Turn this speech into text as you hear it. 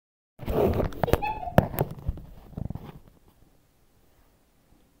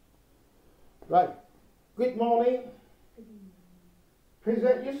Right. Good morning.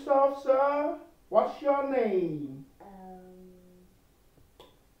 Present yourself, sir. What's your name?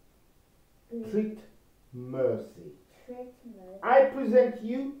 Treat Mercy. Treat Mercy. I present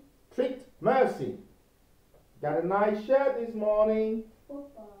you Treat Mercy. Got a nice shirt this morning.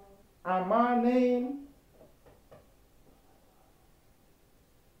 Football. And my name?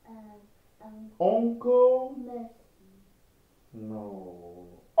 Uncle? Mercy. No.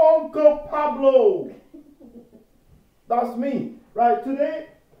 Uncle Pablo. That's me. Right, today,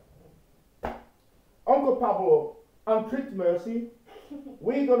 Uncle Pablo and Treat Mercy,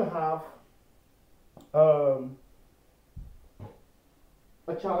 we're going to have a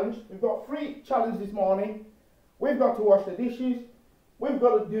challenge. We've got 3 challenges this morning. We've got to wash the dishes. We've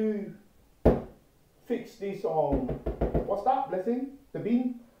got to fix this what's that, blessing? The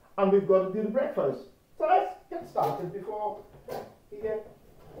bean. And we've got to do the breakfast. So let's get started before we get...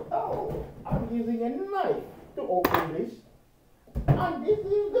 Oh, I'm using a knife to open this. And this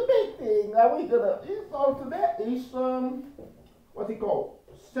is the big thing that we're gonna install today is what's it called?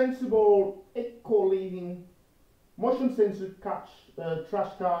 Sensible eco-leading motion sensor trash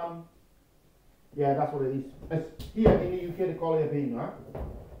can. Yeah, that's what it is. It's here in the UK they call it a bin, right?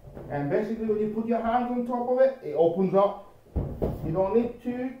 And basically when you put your hands on top of it, it opens up. You don't need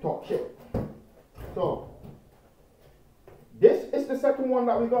to touch it. So this is the second one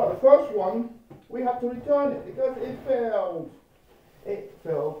that we got. The first one we had to return it because it failed. It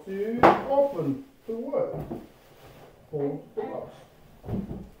failed to open to work. Hold the box.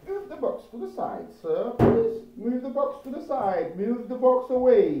 Move the box to the side, sir. Please move the box to the side. Move the box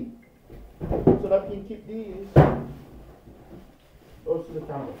away so that we can keep these close to the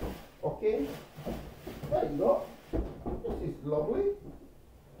camera. Okay? There you go. This is lovely.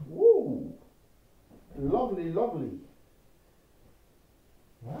 Woo! Lovely, lovely.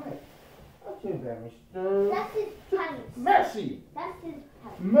 Right. That's your damage. That's his pants. Mercy! That's his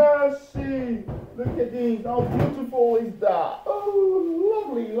pants. Mercy! Look at this. How beautiful is that? Oh,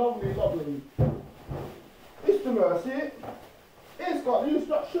 lovely, lovely, lovely. Mr. Mercy, it's got the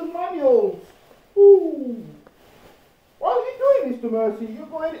instruction manuals. Ooh. What are you doing, Mr. Mercy? You're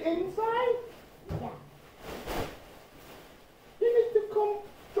going inside? Yeah. You need to come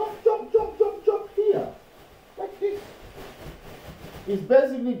jump here. Like this. It's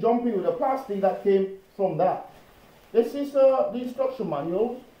basically jumping with the plastic that came from that. This is the instruction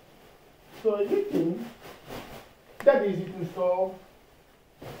manual. So you can, that easy to install.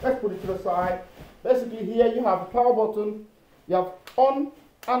 Let's put it to the side. Basically here you have a power button. You have on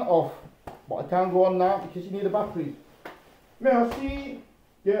and off. But I can't go on now because you need the batteries. Merci.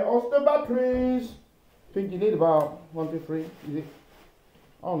 Get us the batteries. I think you need about 1, 2, 3. Is it?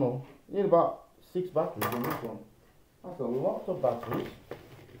 I don't know. You need about 6 batteries on this one. That's a lot of batteries.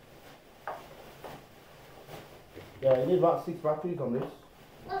 Yeah, you need about 6 batteries on this.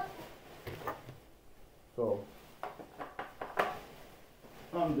 So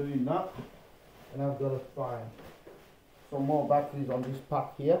I'm doing that, and I've got to find some more batteries on this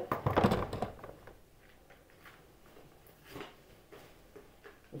pack here.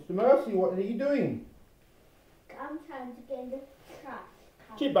 Mr. Mercy, what are you doing? I'm trying to get in the trash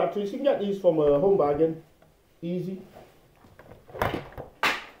can. Cheap batteries, you can get these from a Home Bargain. Easy.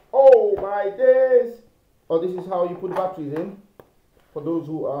 Oh my days! Oh, this is how you put batteries in. For those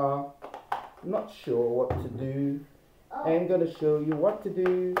who are not sure what to do, I'm gonna show you what to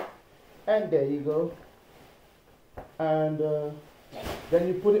do. And there you go. And then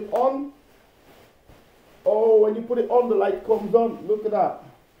you put it on. Oh, when you put it on, the light comes on. Look at that.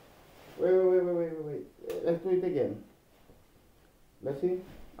 Wait. Let's do it again. Let's see.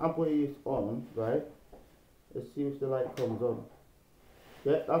 I'm putting it on, right? Let's see if the light comes on.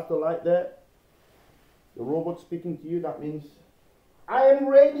 Yeah, that's the light there. The robot speaking to you, that means I am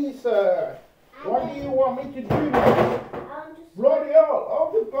ready, sir. What do you want me to do now? Bloody hell,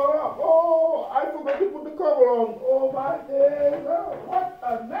 oh, it's gone up. Oh, I forgot to put the cover on. Oh my days. Oh, what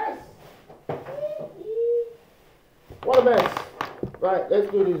a mess. What a mess. Right,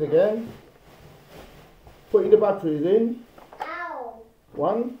 let's do this again. Putting the batteries in. Ow.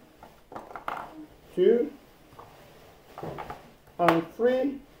 1, 2, and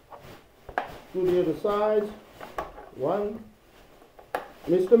 3. To the other side. 1.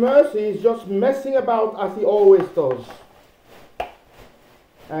 Mr. Mercy is just messing about as he always does.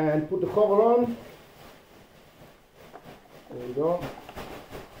 And put the cover on. There you go.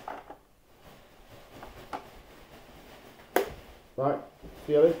 Right,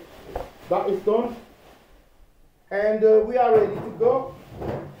 feel it. That is done. And we are ready to go.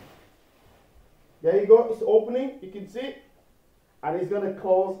 go, it's opening, you can see it. And it's gonna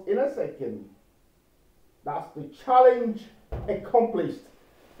close in a second. That's the challenge accomplished.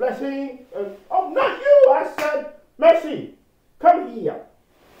 Blessing, oh, not you! I said, Mercy, come here.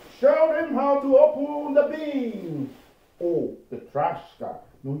 Show them how to open the bin. Oh, the trash guy.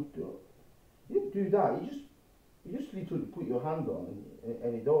 No, you do that. You just need to put your hand on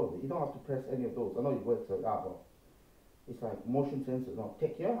and it does it. You don't have to press any of those. I know it works like that, but it's like motion sensor. Now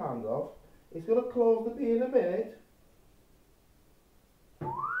take your hand off. It's gonna close the bin in a minute.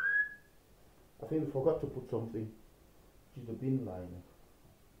 I think we forgot to put something. Which is the bin liner.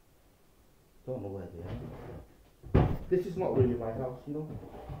 Don't know where they are. This is not really my house, you know.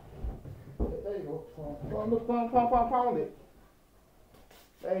 There you go. Found it.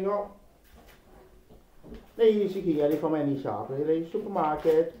 There you go. These you can get it from any shop, really.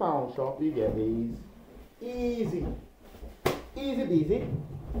 Supermarket, pound shop, you get these. Easy. Easy peasy.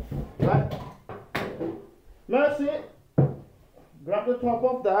 Right? Mercy. Grab the top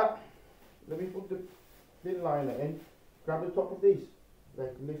of that. Let me put the bin liner in. Grab the top of this.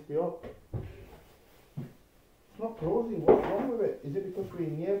 Like lift it up. It's not closing. What's wrong with it? Is it because we're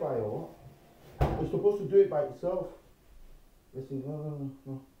nearby or what? It's supposed to do it by itself. Listen,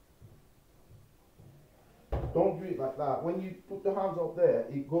 no. Don't do it like that. When you put the hands up there,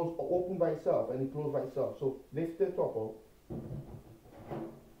 it goes open by itself and it closes by itself. So lift the top up.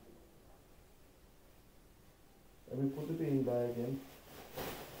 Let me put the bin bag in.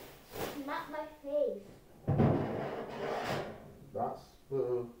 Smack my face. That's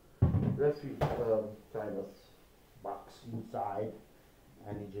the refuse kind of box inside.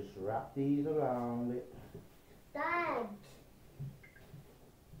 And you just wrap these around it. Dad.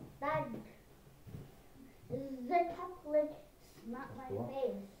 The chocolate smack my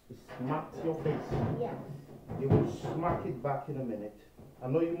face. It smacks your face. Yes. You will smack it back in a minute. I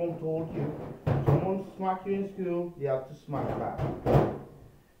know your mum told you. Someone smack you in school, you have to smack back.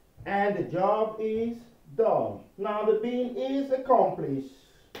 And the job is done. Now the bin is accomplished.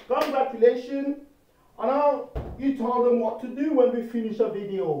 Congratulations. I know you told them what to do when we finish a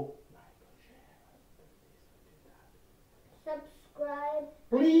video. Subscribe.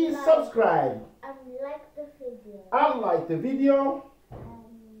 Please like, subscribe. And like the video. And like the video.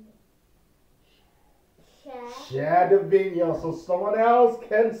 And share. Share the video so someone else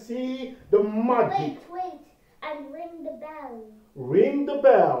can see the magic. Wait. And ring the bell. Ring the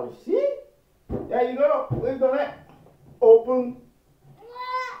bell. See? There you go. We've done it. Open.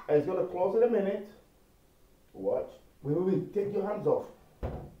 And it's going to close in a minute. Watch. Wait. Take your hands off.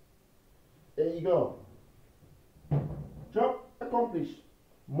 There you go. Job accomplished.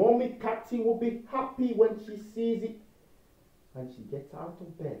 Mommy Cathy will be happy when she sees it. When she gets out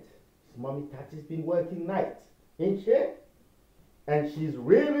of bed. Mommy Cathy's been working nights, ain't she? And she's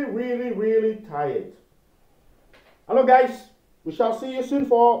really tired. Hello guys. We shall see you soon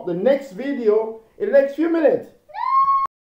for the next video in the next few minutes.